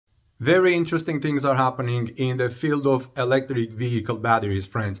Very interesting things are happening in the field of electric vehicle batteries,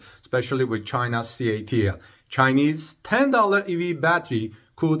 friends, especially with China's CATL. Chinese $10 EV battery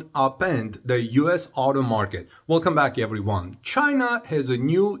could upend the US auto market. Welcome back, everyone. China has a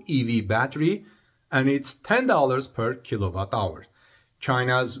new EV battery and it's $10 per kilowatt hour.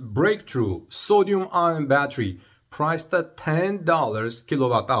 China's breakthrough sodium-ion battery, priced at $10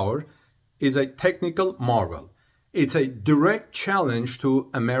 kilowatt hour, is a technical marvel. It's a direct challenge to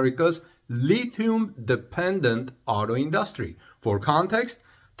America's lithium-dependent auto industry. For context,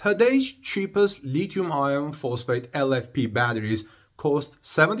 today's cheapest lithium-ion phosphate LFP batteries cost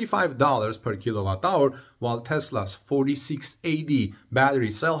 $75 per kilowatt hour, while Tesla's 4680 battery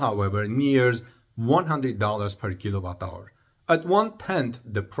cell, however, nears $100 per kilowatt hour. At 1/10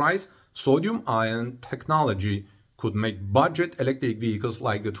 the price, sodium-ion technology could make budget electric vehicles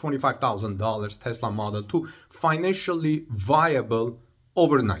like the $25,000 Tesla Model 2 financially viable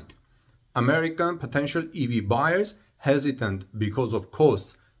overnight. American potential EV buyers, hesitant because of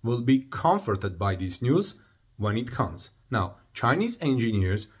costs, will be comforted by this news when it comes. Now, Chinese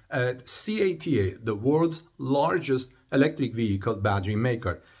engineers at CATL, the world's largest electric vehicle battery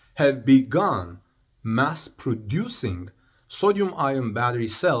maker, have begun mass producing sodium-ion battery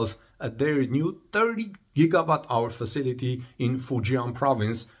cells at their new 30 gigawatt-hour facility in Fujian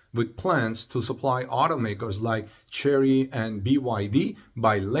province, with plans to supply automakers like Chery and BYD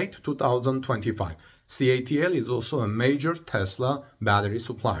by late 2025. CATL is also a major Tesla battery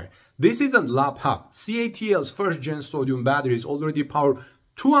supplier. This isn't lab hack. CATL's first-gen sodium batteries already power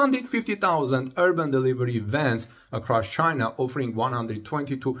 250,000 urban delivery vans across China, offering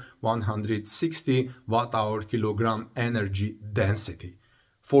 120 to 160 watt-hour kilogram energy density.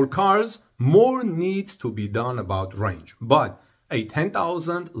 For cars, more needs to be done about range, but a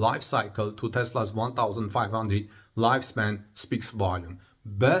 10,000 life cycle to Tesla's 1,500 lifespan speaks volume.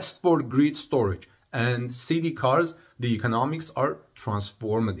 Best for grid storage and city cars, the economics are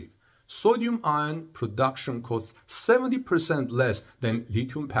transformative. Sodium-ion production costs 70% less than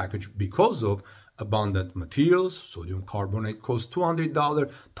lithium package because of abundant materials. Sodium carbonate costs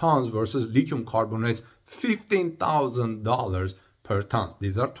 $200 tons versus lithium carbonate's $15,000 per ton.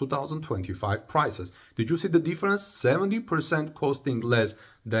 These are 2025 prices. Did you see the difference? 70% costing less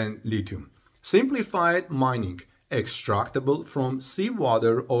than lithium. Simplified mining, extractable from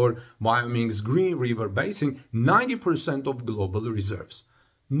seawater or Wyoming's Green River Basin, 90% of global reserves.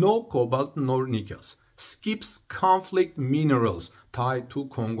 No cobalt nor nickels. Skips conflict minerals tied to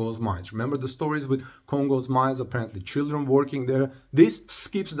Congo's mines. Remember the stories with Congo's mines, apparently children working there? This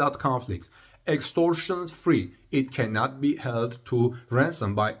skips that conflict. Extortions free. It cannot be held to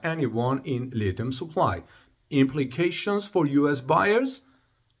ransom by anyone in lithium supply. Implications for US buyers?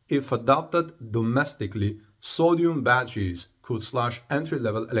 If adopted domestically, sodium batteries could slash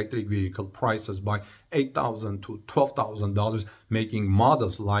entry-level electric vehicle prices by $8,000 to $12,000, making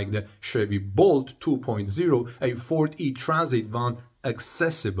models like the Chevy Bolt 2.0, a Ford e-Transit van,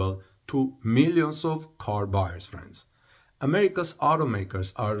 accessible to millions of car buyers, friends. America's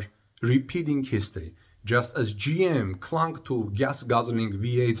automakers are repeating history. Just as GM clung to gas-guzzling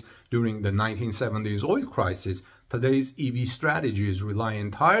V8s during the 1970s oil crisis, today's EV strategies rely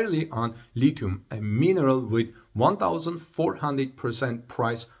entirely on lithium, a mineral with 1,400%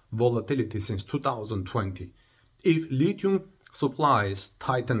 price volatility since 2020. If lithium supplies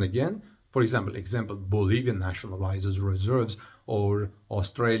tighten again, for example, Bolivia nationalizes reserves or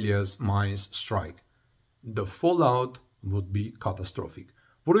Australia's mines strike, the fallout would be catastrophic.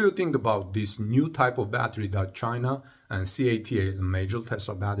 What do you think about this new type of battery that China and CATL, the major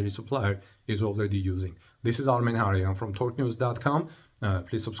Tesla battery supplier, is already using? This is Armen Harayan from TorqueNews.com.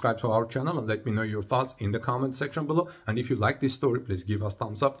 Please subscribe to our channel and let me know your thoughts in the comment section below. And if you like this story, please give us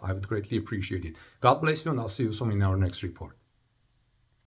thumbs up. I would greatly appreciate it. God bless you, and I'll see you soon in our next report.